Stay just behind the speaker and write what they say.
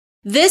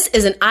This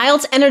is an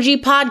IELTS Energy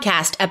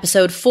Podcast,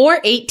 episode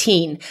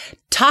 418,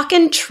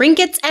 Talkin'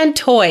 Trinkets and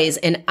Toys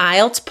in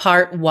IELTS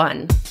Part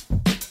 1.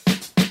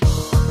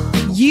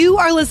 You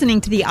are listening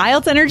to the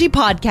IELTS Energy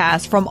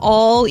Podcast from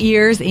All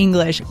Ears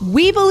English.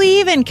 We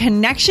believe in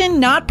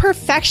connection, not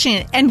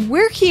perfection, and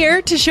we're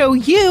here to show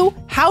you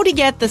how to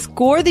get the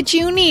score that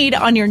you need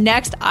on your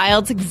next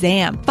IELTS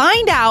exam.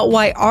 Find out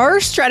why our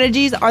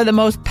strategies are the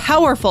most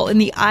powerful in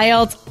the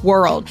IELTS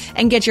world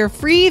and get your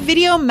free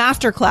video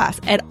masterclass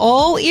at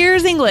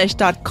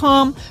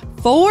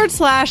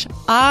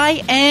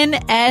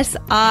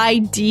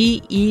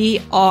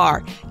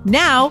allearsenglish.com/INSIDER.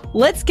 Now,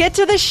 let's get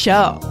to the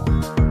show.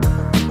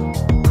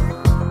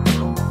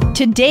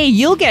 Today,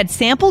 you'll get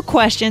sample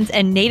questions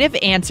and native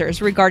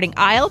answers regarding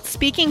IELTS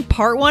Speaking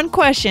Part 1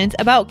 questions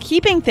about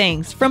keeping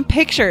things from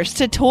pictures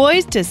to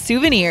toys to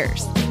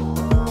souvenirs.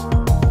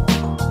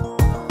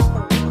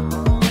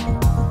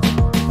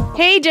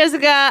 Hey,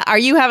 Jessica, are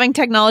you having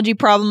technology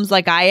problems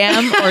like I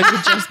am, or is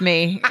it just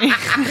me? I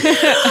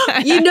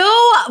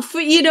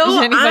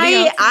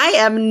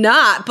am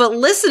not. But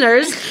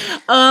listeners,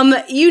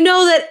 you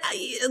know that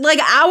like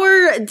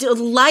our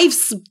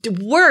life's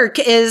work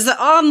is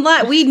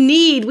online.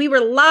 We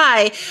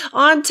rely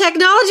on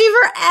technology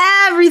for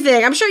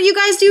everything. I'm sure you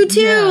guys do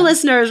too,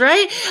 listeners,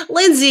 right?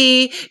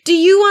 Lindsay, do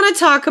you want to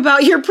talk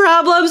about your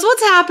problems?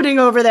 What's happening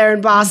over there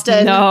in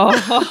Boston? No,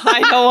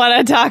 I don't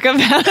want to talk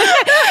about it.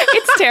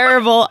 It's terrible.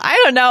 I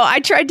don't know.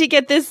 I tried to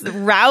get this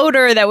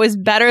router that was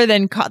better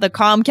than the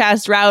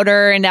Comcast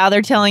router, and now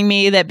they're telling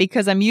me that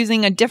because I'm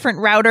using a different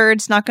router,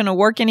 it's not going to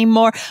work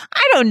anymore.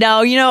 I don't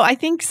know. You know, I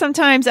think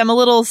sometimes I'm a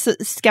little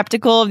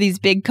skeptical of these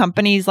big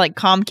companies like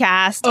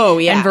Comcast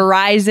and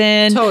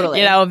Verizon.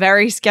 Totally. You know,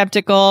 very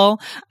skeptical.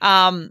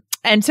 And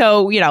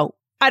so, you know,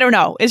 I don't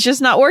know. It's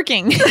just not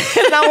working.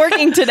 It's not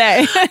working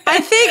today. I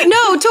think,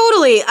 no,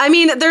 totally. I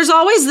mean, there's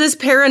always this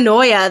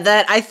paranoia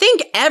that I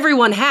think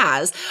everyone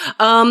has.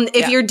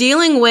 If you're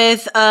dealing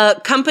with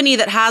a company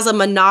that has a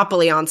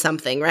monopoly on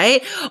something,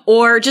 right?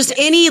 Or just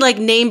any like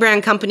name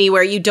brand company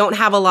where you don't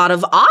have a lot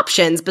of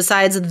options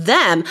besides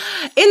them.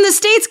 In the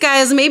States,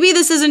 guys, maybe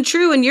this isn't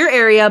true in your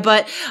area,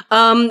 but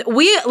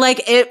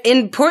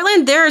in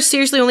Portland, there are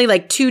seriously only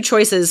like 2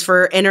 choices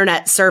for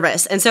internet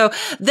service. And so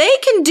they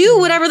can do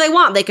whatever they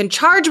want. They can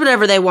charge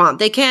whatever they want.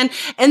 They can.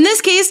 In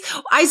this case,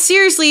 I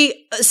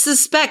seriously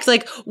suspect,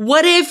 like,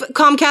 what if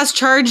Comcast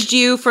charged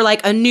you for like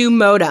a new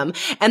modem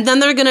and then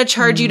they're going to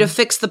charge you to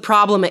fix the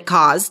problem it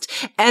caused?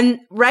 And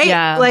like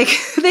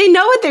they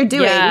know what they're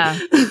doing. Yeah.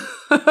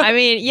 I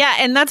mean, yeah.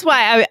 And that's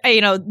why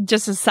I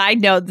just a side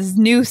note, this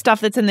new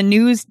stuff that's in the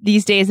news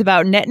these days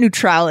about net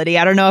neutrality.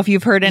 I don't know if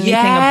you've heard anything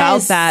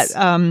about that.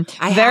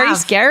 Very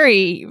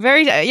scary.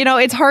 Very,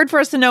 it's hard for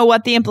us to know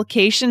what the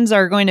implications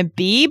are going to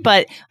be,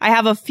 but I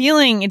have a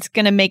feeling it's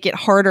going to make it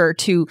harder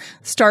to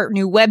start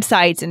new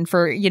websites and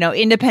for,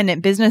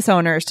 independent business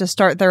owners to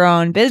start their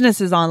own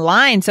businesses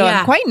online. So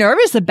I'm quite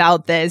nervous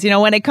about this,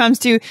 when it comes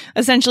to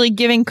essentially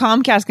giving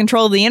Comcast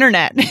control of the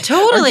internet.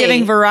 Totally. Or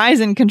giving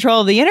Verizon control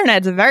of the internet.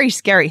 It's a very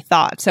scary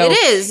thought. So it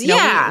is.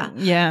 I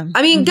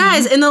mean,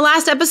 guys, in the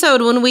last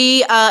episode, when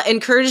we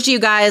encouraged you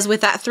guys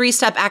with that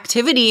 3-step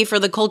activity for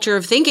the culture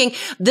of thinking,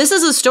 this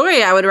is a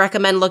story I would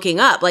recommend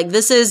looking up. Like,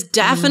 this is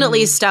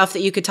definitely stuff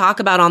that you could talk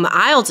about on the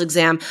IELTS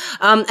exam.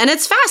 And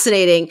it's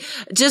fascinating.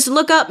 Just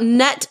look up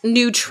net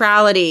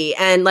neutrality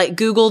and like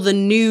Google the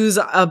news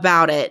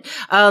about it.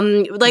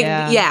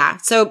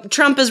 So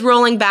Trump is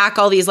rolling back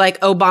all these like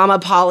Obama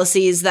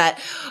policies that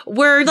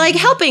were like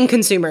helping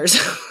consumers.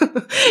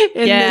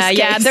 This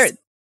case.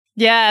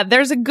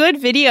 There's a good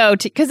video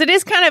because it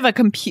is kind of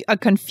a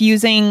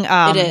confusing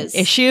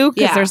issue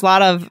because there's a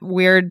lot of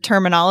weird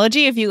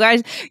terminology. If you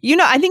guys,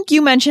 I think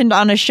you mentioned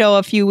on a show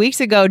a few weeks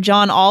ago,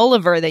 John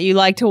Oliver, that you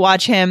like to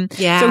watch him.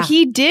 Yeah. So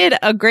he did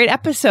a great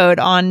episode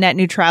on net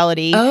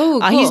neutrality. Oh,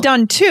 cool. He's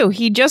done 2.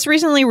 He just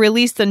recently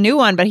released a new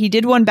one, but he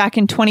did one back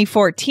in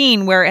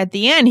 2014 where at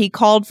the end he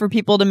called for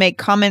people to make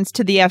comments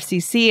to the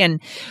FCC,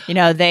 and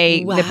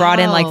they brought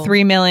in like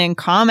 3 million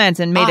comments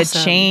and made a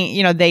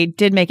change. They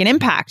did make an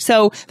impact.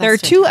 So there are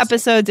 2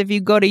 episodes. If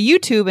you go to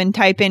YouTube and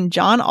type in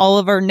John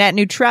Oliver net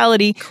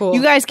neutrality, you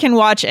guys can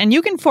watch and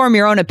you can form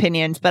your own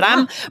opinions. But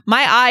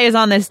my eye is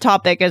on this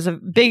topic as a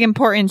big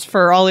importance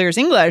for All Ears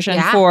English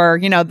and for,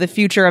 the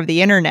future of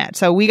the internet.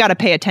 So we got to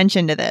pay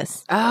attention to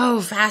this.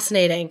 Oh,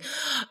 fascinating.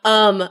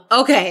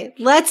 Okay,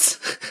 let's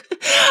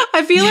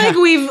I feel like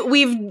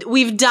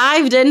we've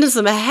dived into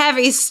some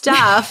heavy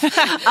stuff.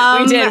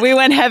 We did. We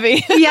went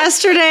heavy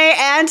yesterday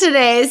and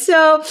today.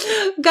 So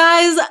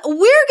guys,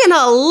 we're going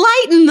to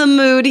lighten the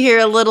mood here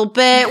a little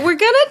bit. We're going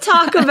to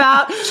talk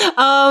about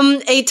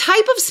a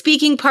type of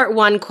speaking part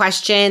 1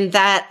 question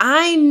that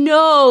I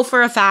know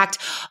for a fact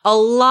a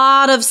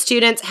lot of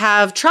students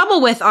have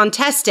trouble with on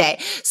test day.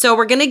 So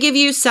we're going to give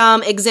you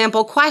some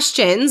example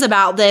questions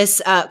about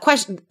this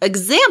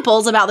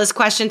examples about this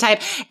question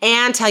type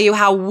and tell you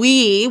how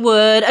we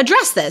would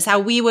address this, how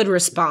we would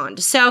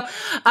respond. So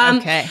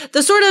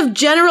the sort of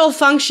general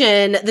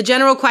function, the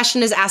general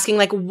question is asking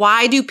like,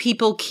 why do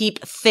people keep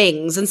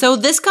things? And so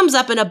this comes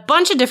up in a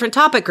bunch of different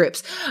topics topic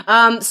groups.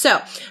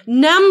 So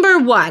number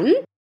one,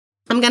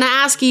 I'm going to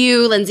ask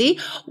you, Lindsay,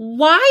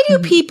 why do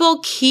people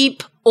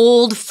keep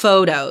old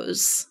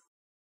photos?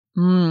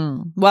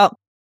 Well,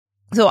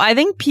 so I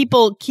think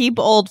people keep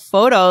old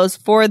photos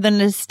for the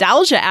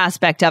nostalgia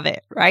aspect of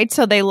it, right?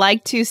 So they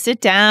like to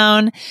sit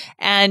down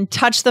and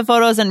touch the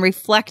photos and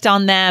reflect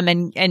on them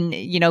and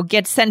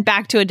get sent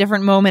back to a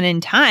different moment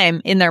in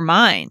time in their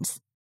minds.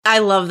 I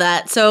love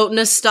that. So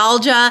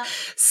nostalgia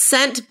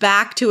sent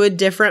back to a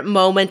different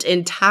moment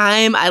in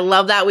time. I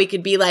love that. We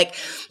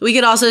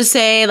could also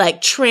say like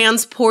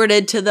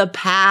transported to the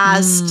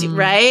past,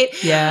 right?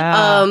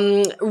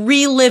 Yeah.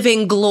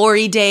 Reliving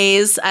glory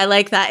days. I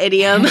like that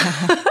idiom.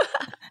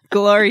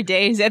 Glory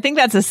days. I think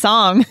that's a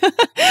song.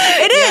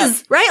 It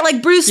is, right?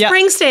 Like Bruce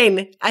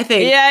Springsteen, I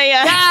think.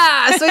 Yeah.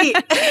 Yeah, sweet.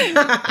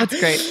 That's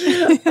great.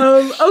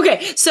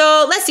 Okay,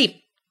 so let's see.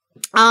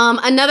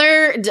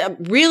 Another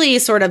really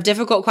sort of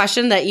difficult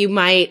question that you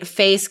might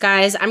face,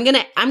 guys. I'm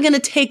gonna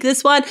take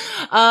this one.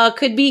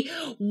 Could be,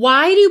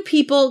 why do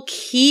people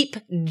keep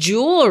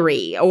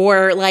jewelry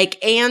or like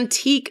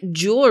antique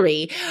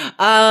jewelry?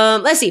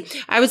 Let's see.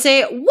 I would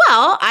say,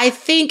 well, I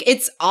think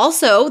it's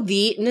also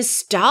the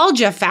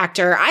nostalgia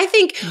factor. I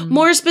think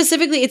more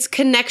specifically, it's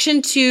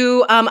connection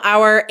to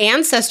our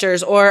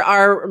ancestors or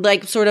our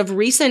like sort of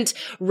recent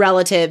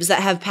relatives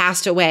that have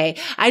passed away.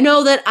 I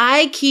know that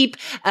I keep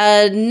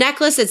a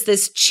necklace. It's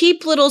this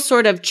cheap little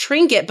sort of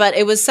trinket, but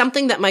it was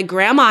something that my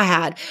grandma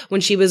had when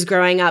she was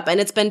growing up,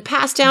 and it's been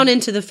passed down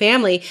into the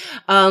family,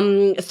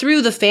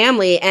 through the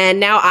family,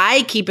 and now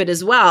I keep it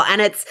as well.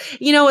 And it's,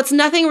 it's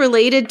nothing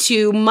related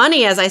to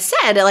money, as I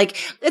said. Like,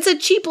 it's a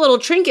cheap little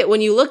trinket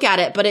when you look at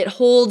it, but it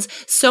holds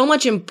so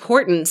much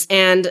importance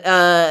and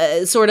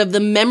sort of the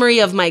memory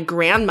of my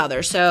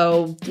grandmother.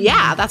 So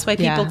yeah, that's why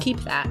people keep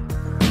that.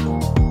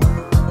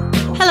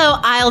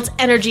 Hello, IELTS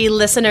Energy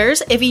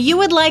listeners. If you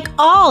would like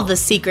all the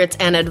secrets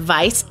and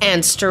advice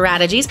and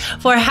strategies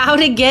for how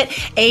to get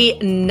a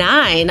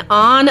 9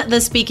 on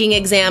the speaking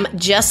exam,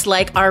 just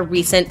like our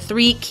recent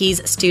 3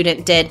 Keys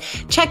student did,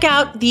 check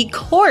out the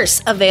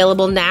course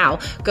available now.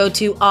 Go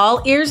to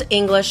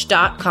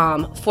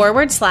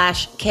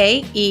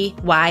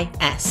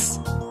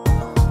allearsenglish.com/KEYS.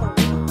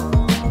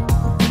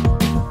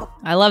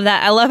 I love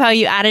that. I love how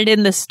you added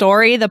in the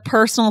story, the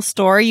personal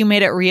story. You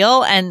made it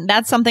real. And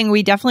that's something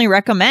we definitely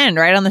recommend,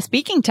 right, on the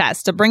speaking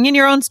test, to bring in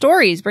your own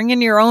stories, bring in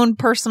your own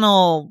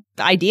personal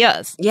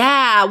ideas.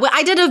 Yeah, well,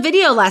 I did a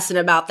video lesson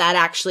about that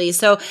actually.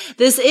 So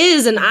this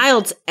is an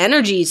IELTS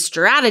energy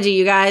strategy,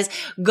 you guys,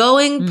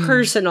 going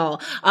personal.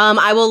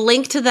 I will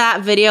link to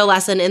that video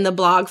lesson in the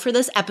blog for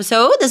this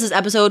episode. This is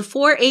episode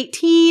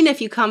 418.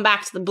 If you come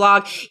back to the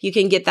blog, you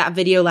can get that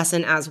video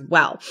lesson as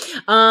well.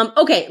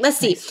 Okay, let's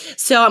see.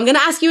 So I'm going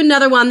to ask you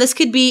another one. This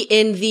could be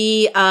in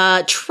the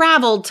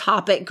travel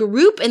topic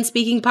group in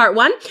speaking part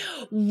 1.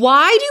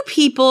 Why do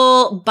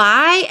people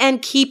buy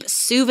and keep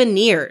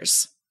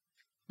souvenirs?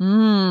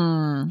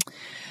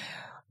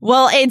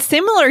 Well, it's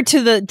similar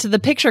to the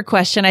picture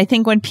question. I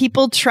think when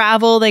people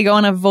travel, they go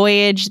on a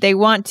voyage, they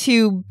want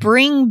to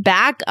bring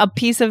back a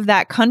piece of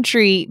that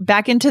country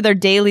back into their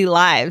daily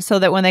lives so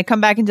that when they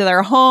come back into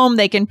their home,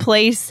 they can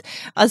place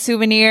a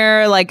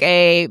souvenir like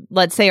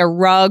let's say a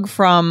rug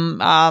from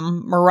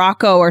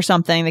Morocco or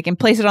something. They can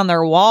place it on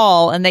their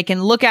wall and they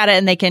can look at it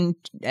and they can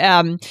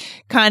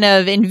kind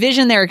of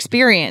envision their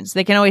experience.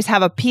 They can always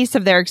have a piece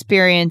of their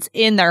experience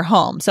in their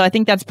home. So I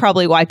think that's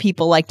probably why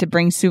people like to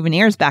bring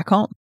souvenirs back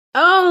home.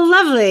 Oh,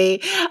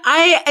 lovely.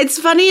 It's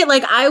funny,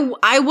 like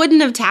I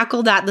wouldn't have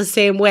tackled that the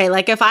same way.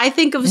 Like if I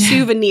think of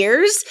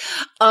souvenirs,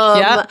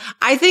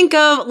 I think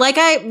of like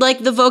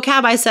the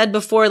vocab I said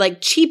before,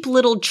 like cheap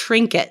little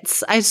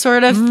trinkets. I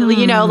sort of,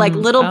 like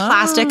little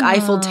plastic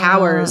Eiffel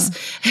Towers.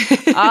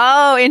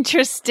 Oh,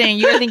 interesting.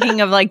 You're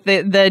thinking of like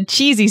the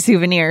cheesy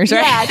souvenirs,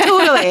 right? Yeah,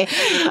 totally.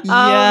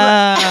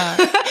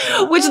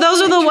 Which those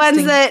are the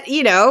ones that,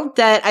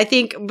 that I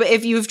think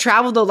if you've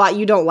traveled a lot,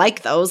 you don't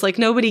like those. Like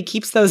nobody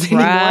keeps those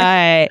anymore.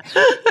 Right.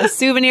 The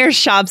souvenir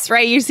shops,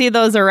 right? You see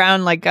those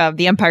around like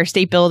the Empire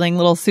State Building,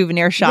 little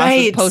souvenir shops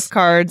with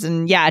postcards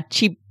and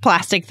cheap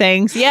plastic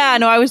things. Yeah,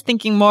 no, I was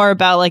thinking more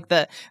about like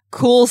the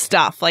cool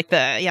stuff, like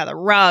the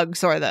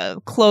rugs or the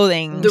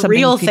clothing. The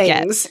real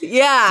things.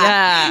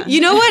 Yeah.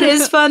 You know what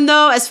is fun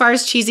though, as far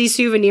as cheesy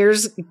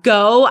souvenirs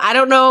go? I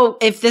don't know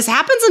if this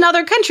happens in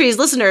other countries.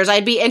 Listeners,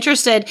 I'd be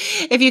interested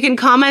if you can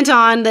comment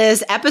on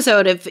this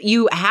episode if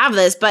you have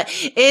this. But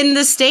in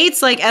the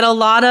States, like at a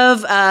lot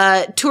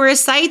of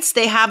tourist sites,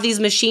 they have these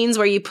machines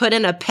where you put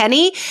in a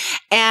penny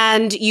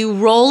and you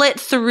roll it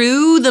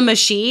through the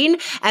machine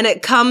and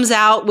it comes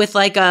out with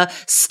like a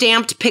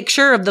stamped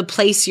picture of the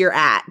place you're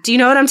at. Do you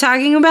know what I'm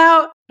talking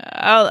about?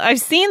 Oh,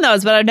 I've seen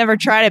those, but I've never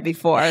tried it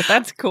before.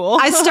 That's cool.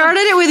 I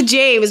started it with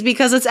James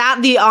because it's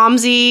at the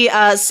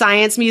OMSI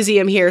Science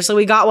Museum here. So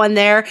we got one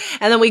there,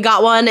 and then we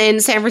got one in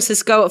San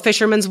Francisco at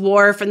Fisherman's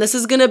Wharf. And this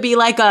is going to be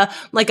like a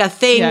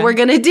thing we're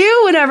going to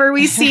do whenever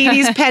we see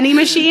these penny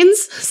machines.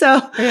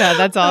 So yeah,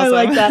 that's awesome.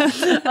 I like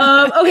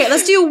that. Okay,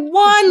 let's do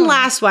one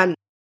last one.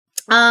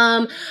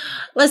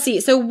 Let's see.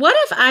 So what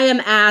if I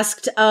am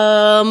asked,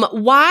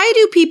 why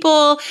do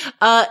people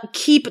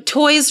keep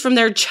toys from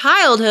their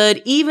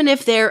childhood even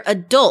if they're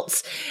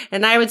adults?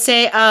 And I would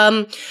say,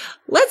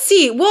 let's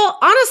see. Well,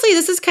 honestly,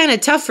 this is kind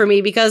of tough for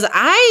me because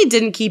I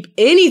didn't keep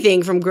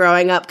anything from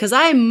growing up because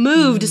I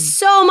moved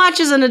so much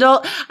as an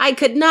adult. I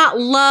could not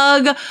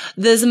lug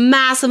this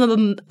massive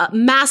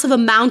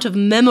amount of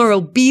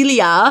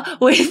memorabilia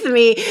with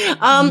me.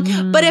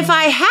 But if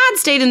I had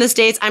stayed in the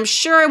States, I'm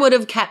sure I would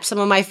have kept some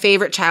of my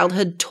favorite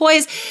childhood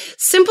toys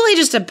simply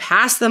just to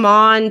pass them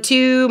on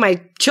to my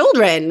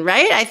children,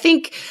 right? I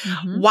think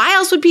why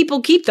else would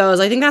people keep those?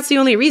 I think that's the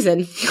only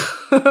reason.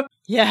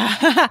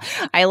 Yeah,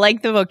 I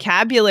like the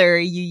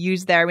vocabulary you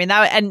used there. I mean,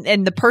 that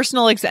and the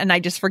personal, and I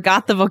just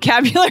forgot the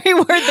vocabulary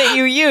word that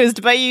you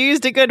used, but you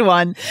used a good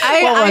one.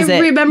 What was it? I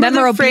remember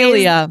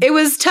memorabilia. The phrase. It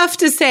was tough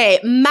to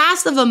say.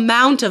 Massive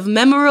amount of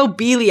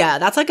memorabilia.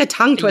 That's like a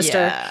tongue twister.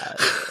 Yeah,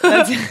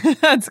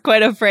 that's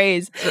quite a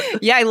phrase.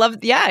 Yeah, I love.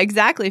 Yeah,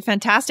 exactly.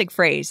 Fantastic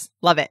phrase.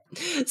 Love it.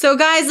 So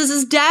guys, this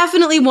is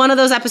definitely one of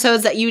those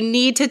episodes that you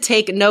need to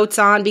take notes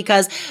on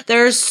because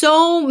there's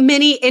so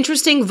many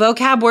interesting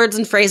vocab words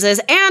and phrases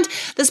and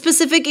the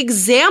specific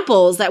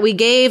examples that we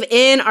gave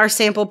in our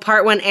sample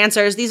part 1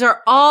 answers. These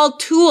are all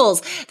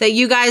tools that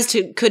you guys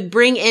could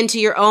bring into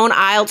your own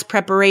IELTS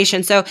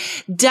preparation. So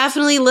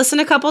definitely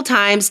listen a couple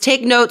times,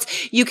 take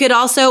notes. You could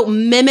also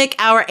mimic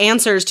our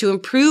answers to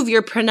improve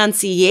your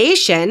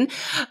pronunciation.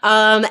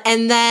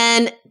 And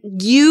then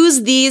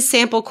use these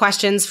sample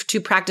questions to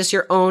practice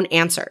your own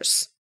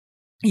answers.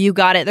 You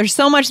got it. There's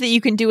so much that you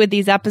can do with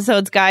these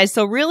episodes, guys.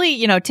 So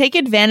really, take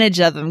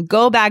advantage of them.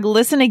 Go back,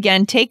 listen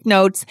again, take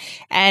notes,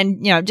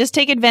 and, just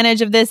take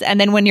advantage of this.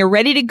 And then when you're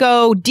ready to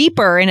go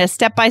deeper in a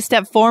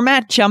step-by-step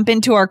format, jump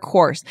into our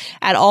course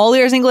at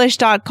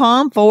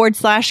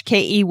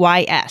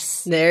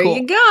allearsenglish.com/KEYS. There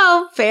you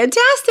go.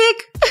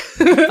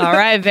 Fantastic. All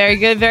right. Very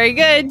good. Very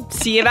good.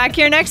 See you back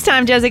here next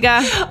time, Jessica.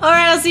 All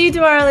right. I'll see you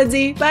tomorrow,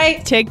 Lindsay.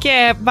 Bye. Take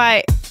care.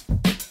 Bye.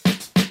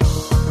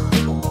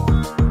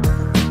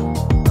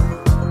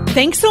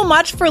 Thanks so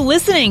much for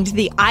listening to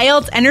the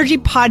IELTS Energy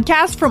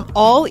Podcast from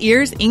All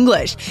Ears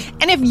English.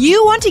 And if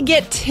you want to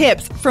get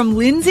tips from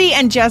Lindsay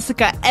and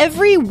Jessica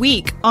every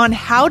week on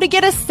how to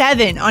get a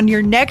 7 on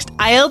your next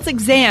IELTS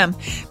exam,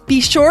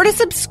 be sure to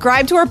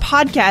subscribe to our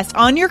podcast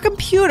on your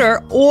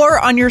computer or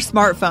on your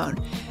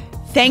smartphone.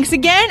 Thanks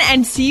again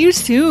and see you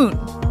soon.